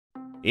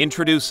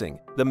Introducing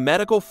the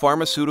Medical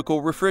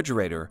Pharmaceutical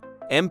Refrigerator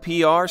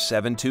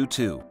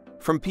MPR-722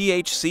 from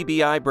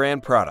PHCBI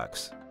brand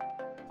products.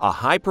 A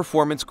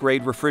high-performance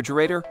grade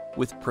refrigerator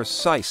with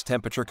precise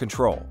temperature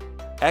control,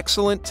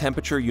 excellent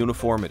temperature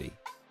uniformity,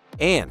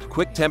 and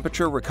quick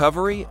temperature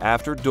recovery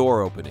after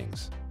door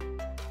openings.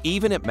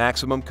 Even at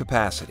maximum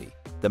capacity,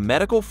 the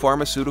Medical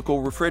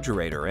Pharmaceutical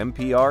Refrigerator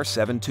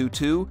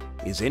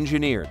MPR-722 is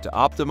engineered to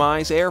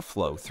optimize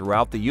airflow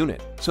throughout the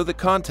unit so the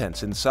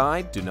contents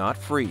inside do not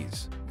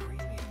freeze.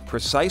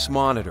 Precise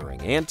monitoring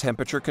and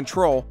temperature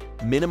control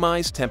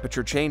minimize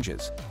temperature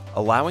changes,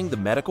 allowing the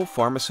Medical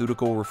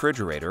Pharmaceutical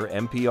Refrigerator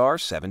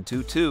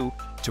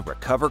MPR-722 to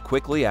recover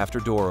quickly after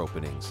door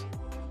openings.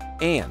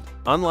 And,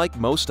 unlike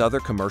most other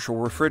commercial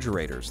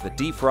refrigerators that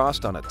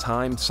defrost on a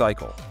timed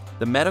cycle,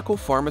 the Medical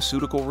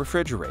Pharmaceutical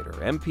Refrigerator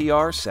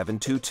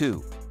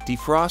MPR-722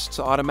 defrosts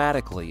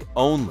automatically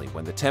only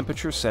when the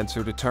temperature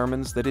sensor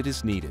determines that it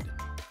is needed.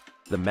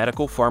 The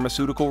Medical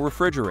Pharmaceutical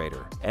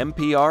Refrigerator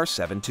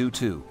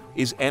MPR-722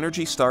 is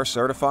ENERGY STAR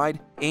Certified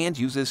and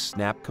uses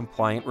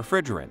SNAP-compliant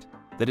refrigerant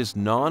that is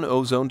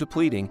non-ozone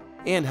depleting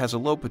and has a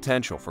low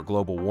potential for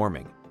global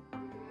warming.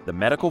 The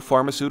Medical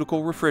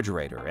Pharmaceutical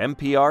Refrigerator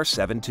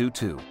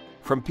MPR-722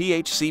 from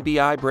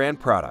PHCBI brand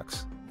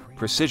products,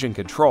 precision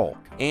control,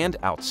 and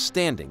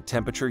outstanding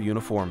temperature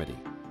uniformity.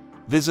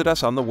 Visit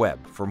us on the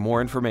web for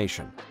more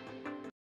information.